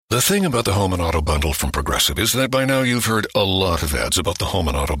The thing about the Home and Auto Bundle from Progressive is that by now you've heard a lot of ads about the Home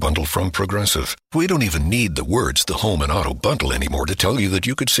and Auto Bundle from Progressive. We don't even need the words the Home and Auto Bundle anymore to tell you that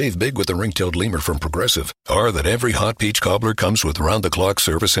you could save big with the ring-tailed lemur from Progressive, or that every hot peach cobbler comes with round-the-clock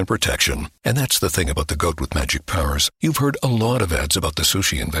service and protection. And that's the thing about the goat with magic powers. You've heard a lot of ads about the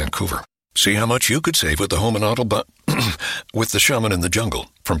sushi in Vancouver. See how much you could save with the Home and Auto with the Shaman in the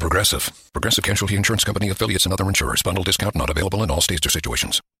Jungle from Progressive. Progressive Casualty Insurance Company, affiliates, and other insurers. Bundle discount not available in all states or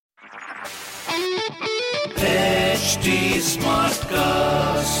situations. HD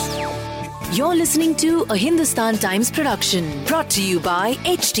Smartcast. You're listening to a Hindustan Times production brought to you by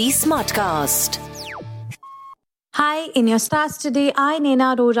HD Smartcast. Hi, in your stars today, I,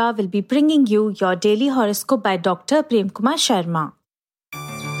 Naina Arora, will be bringing you your daily horoscope by Dr. Prem Kumar Sharma.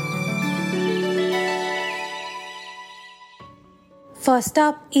 First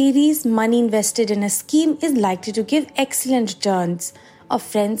up, Aries, money invested in a scheme is likely to give excellent returns. A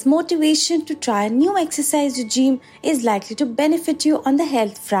friend's motivation to try a new exercise regime is likely to benefit you on the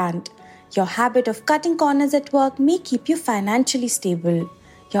health front. Your habit of cutting corners at work may keep you financially stable.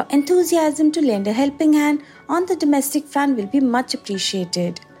 Your enthusiasm to lend a helping hand on the domestic front will be much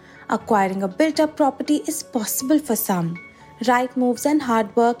appreciated. Acquiring a built-up property is possible for some. Right moves and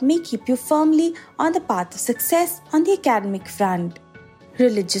hard work may keep you firmly on the path of success on the academic front.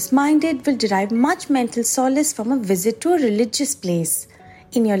 Religious-minded will derive much mental solace from a visit to a religious place.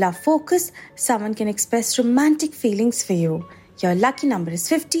 In your love focus, someone can express romantic feelings for you. Your lucky number is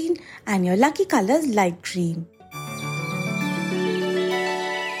 15 and your lucky color is light green.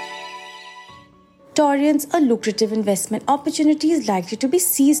 Taurians, a lucrative investment opportunity is likely to be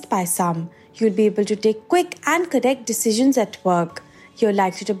seized by some. You'll be able to take quick and correct decisions at work. You're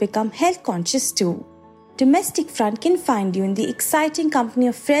likely to become health conscious too. Domestic front can find you in the exciting company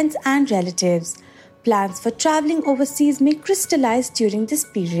of friends and relatives. Plans for traveling overseas may crystallize during this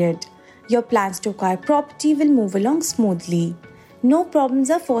period. Your plans to acquire property will move along smoothly. No problems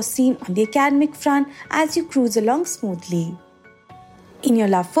are foreseen on the academic front as you cruise along smoothly. In your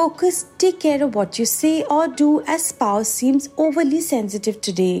love focus, take care of what you say or do as spouse seems overly sensitive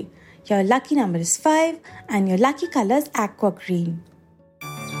today. Your lucky number is 5 and your lucky color is aqua green.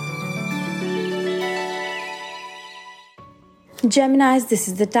 Geminis, this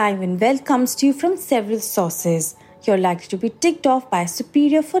is the time when wealth comes to you from several sources. You're likely to be ticked off by a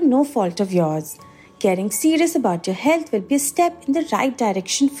superior for no fault of yours. Getting serious about your health will be a step in the right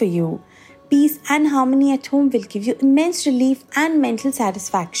direction for you. Peace and harmony at home will give you immense relief and mental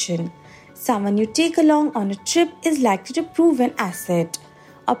satisfaction. Someone you take along on a trip is likely to prove an asset.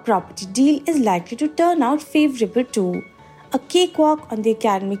 A property deal is likely to turn out favorable too. A cakewalk on the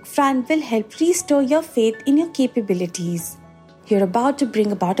academic front will help restore your faith in your capabilities. You're about to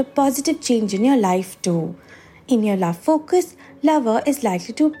bring about a positive change in your life too. In your love focus, lover is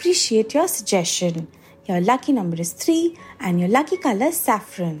likely to appreciate your suggestion. Your lucky number is 3 and your lucky color is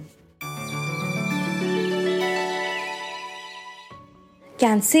saffron.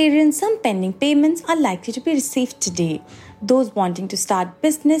 Cancerian, some pending payments are likely to be received today. Those wanting to start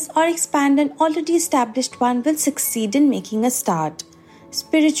business or expand an already established one will succeed in making a start.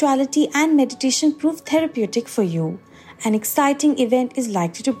 Spirituality and meditation prove therapeutic for you. An exciting event is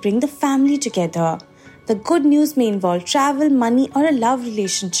likely to bring the family together. The good news may involve travel, money, or a love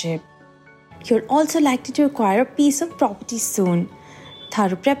relationship. You're also likely to acquire a piece of property soon.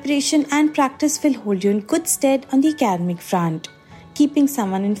 Thorough preparation and practice will hold you in good stead on the academic front. Keeping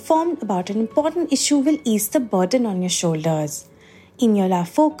someone informed about an important issue will ease the burden on your shoulders. In your love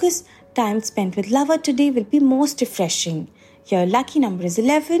focus, time spent with lover today will be most refreshing. Your lucky number is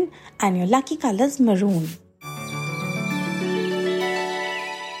 11 and your lucky color is maroon.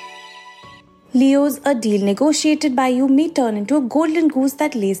 Leos, a deal negotiated by you may turn into a golden goose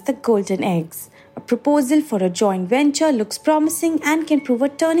that lays the golden eggs. A proposal for a joint venture looks promising and can prove a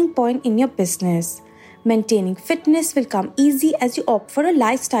turning point in your business. Maintaining fitness will come easy as you opt for a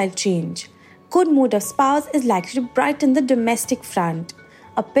lifestyle change. Good mood of spouse is likely to brighten the domestic front.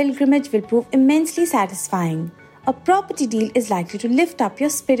 A pilgrimage will prove immensely satisfying. A property deal is likely to lift up your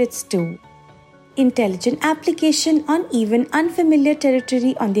spirits too. Intelligent application on even unfamiliar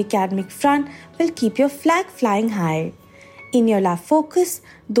territory on the academic front will keep your flag flying high. In your love focus,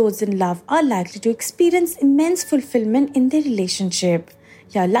 those in love are likely to experience immense fulfillment in their relationship.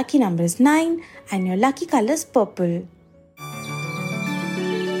 Your lucky number is 9 and your lucky color is purple.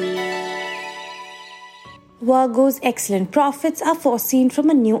 Virgos, excellent profits are foreseen from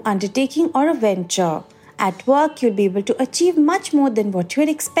a new undertaking or a venture. At work, you'll be able to achieve much more than what you had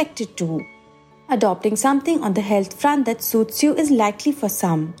expected to. Adopting something on the health front that suits you is likely for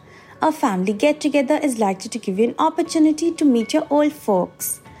some. A family get-together is likely to give you an opportunity to meet your old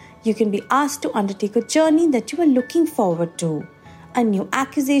folks. You can be asked to undertake a journey that you are looking forward to. A new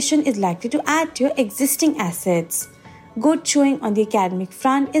acquisition is likely to add to your existing assets. Good showing on the academic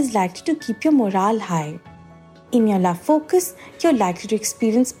front is likely to keep your morale high. In your love focus, you're likely to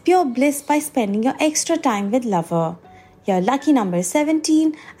experience pure bliss by spending your extra time with lover. Your lucky number is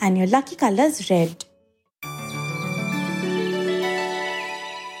 17 and your lucky color is red.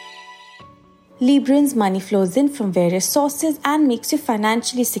 Librans, money flows in from various sources and makes you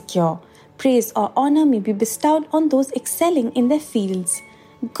financially secure. Praise or honor may be bestowed on those excelling in their fields.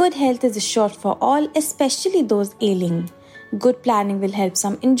 Good health is assured for all, especially those ailing. Good planning will help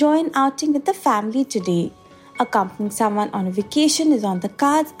some enjoy an outing with the family today. Accompanying someone on a vacation is on the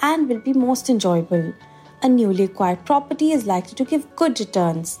cards and will be most enjoyable. A newly acquired property is likely to give good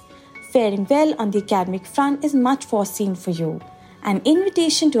returns. Faring well on the academic front is much foreseen for you. An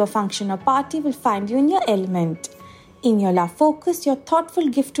invitation to a function or party will find you in your element. In your love focus, your thoughtful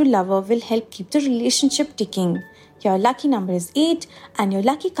gift to lover will help keep the relationship ticking. Your lucky number is 8 and your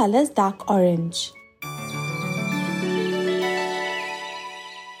lucky color is dark orange.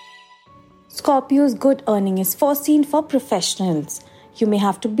 Scorpio's good earning is foreseen for professionals. You may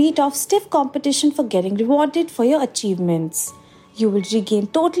have to beat off stiff competition for getting rewarded for your achievements. You will regain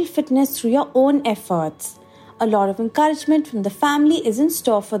total fitness through your own efforts. A lot of encouragement from the family is in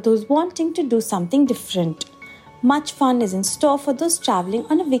store for those wanting to do something different. Much fun is in store for those traveling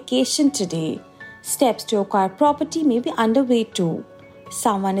on a vacation today. Steps to acquire property may be underway too.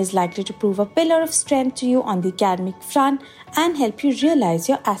 Someone is likely to prove a pillar of strength to you on the academic front and help you realize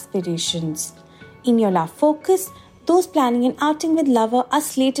your aspirations. In your love focus, those planning an outing with lover are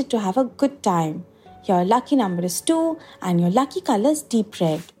slated to have a good time. Your lucky number is 2 and your lucky color is deep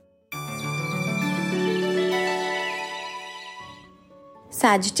red.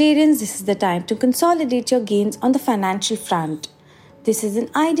 Sagittarians, this is the time to consolidate your gains on the financial front. This is an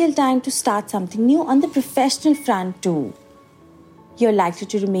ideal time to start something new on the professional front too. You're likely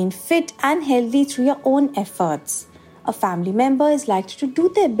to remain fit and healthy through your own efforts. A family member is likely to do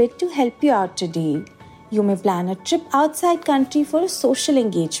their bit to help you out today. You may plan a trip outside country for a social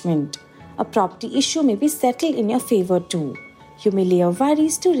engagement. A property issue may be settled in your favor too. You may lay your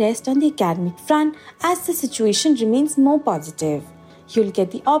worries to rest on the academic front as the situation remains more positive. You'll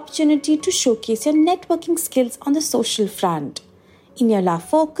get the opportunity to showcase your networking skills on the social front. In your love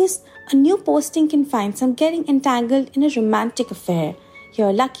focus, a new posting can find some getting entangled in a romantic affair.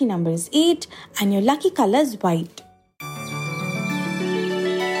 Your lucky number is 8 and your lucky color is white.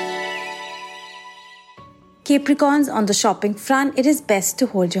 Capricorns, on the shopping front, it is best to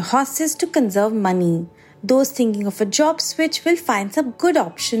hold your horses to conserve money. Those thinking of a job switch will find some good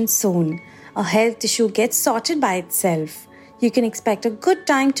options soon. A health issue gets sorted by itself. You can expect a good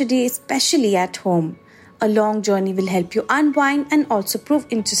time today, especially at home. A long journey will help you unwind and also prove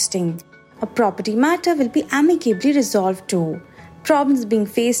interesting. A property matter will be amicably resolved too. Problems being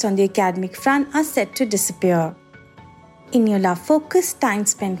faced on the academic front are set to disappear. In your love focus, time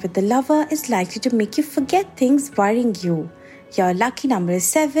spent with the lover is likely to make you forget things worrying you. Your lucky number is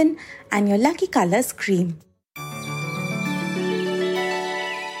 7 and your lucky color is cream.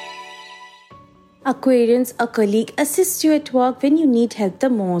 Aquarians, a colleague assists you at work when you need help the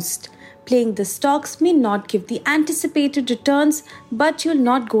most. Playing the stocks may not give the anticipated returns, but you'll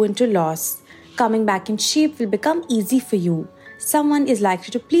not go into loss. Coming back in shape will become easy for you. Someone is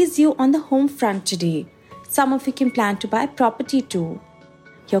likely to please you on the home front today. Some of you can plan to buy property too.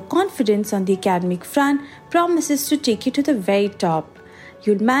 Your confidence on the academic front promises to take you to the very top.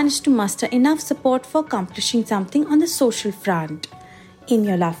 You'll manage to muster enough support for accomplishing something on the social front. In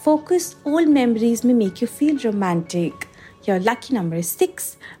your love focus, old memories may make you feel romantic. Your lucky number is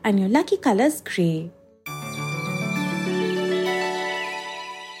 6 and your lucky color is grey.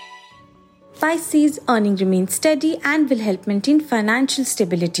 Pisces, earning remains steady and will help maintain financial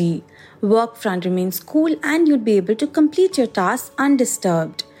stability. Work front remains cool and you'll be able to complete your tasks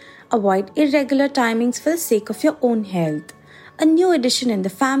undisturbed. Avoid irregular timings for the sake of your own health. A new addition in the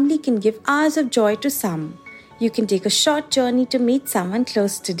family can give hours of joy to some. You can take a short journey to meet someone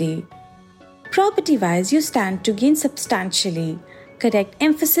close today. Property-wise, you stand to gain substantially. Correct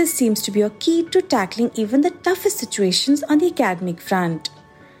emphasis seems to be your key to tackling even the toughest situations on the academic front.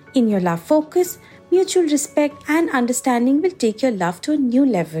 In your love focus, mutual respect and understanding will take your love to a new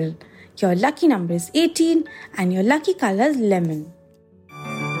level. Your lucky number is 18 and your lucky color is lemon.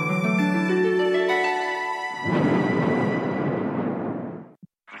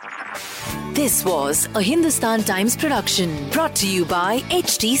 This was a Hindustan Times production brought to you by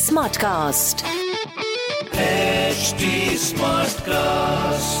HT Smartcast. HT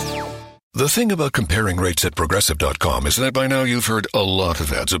Smartcast. The thing about comparing rates at Progressive.com is that by now you've heard a lot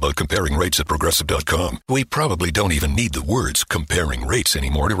of ads about comparing rates at Progressive.com. We probably don't even need the words comparing rates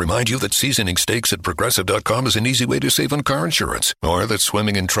anymore to remind you that seasoning steaks at Progressive.com is an easy way to save on car insurance, or that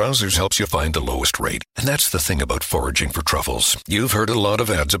swimming in trousers helps you find the lowest rate. And that's the thing about foraging for truffles. You've heard a lot of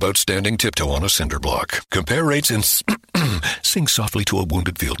ads about standing tiptoe on a cinder block. Compare rates and sing softly to a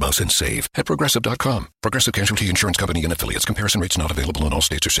wounded field mouse and save at Progressive.com. Progressive Casualty Insurance Company and affiliates. Comparison rates not available in all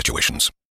states or situations.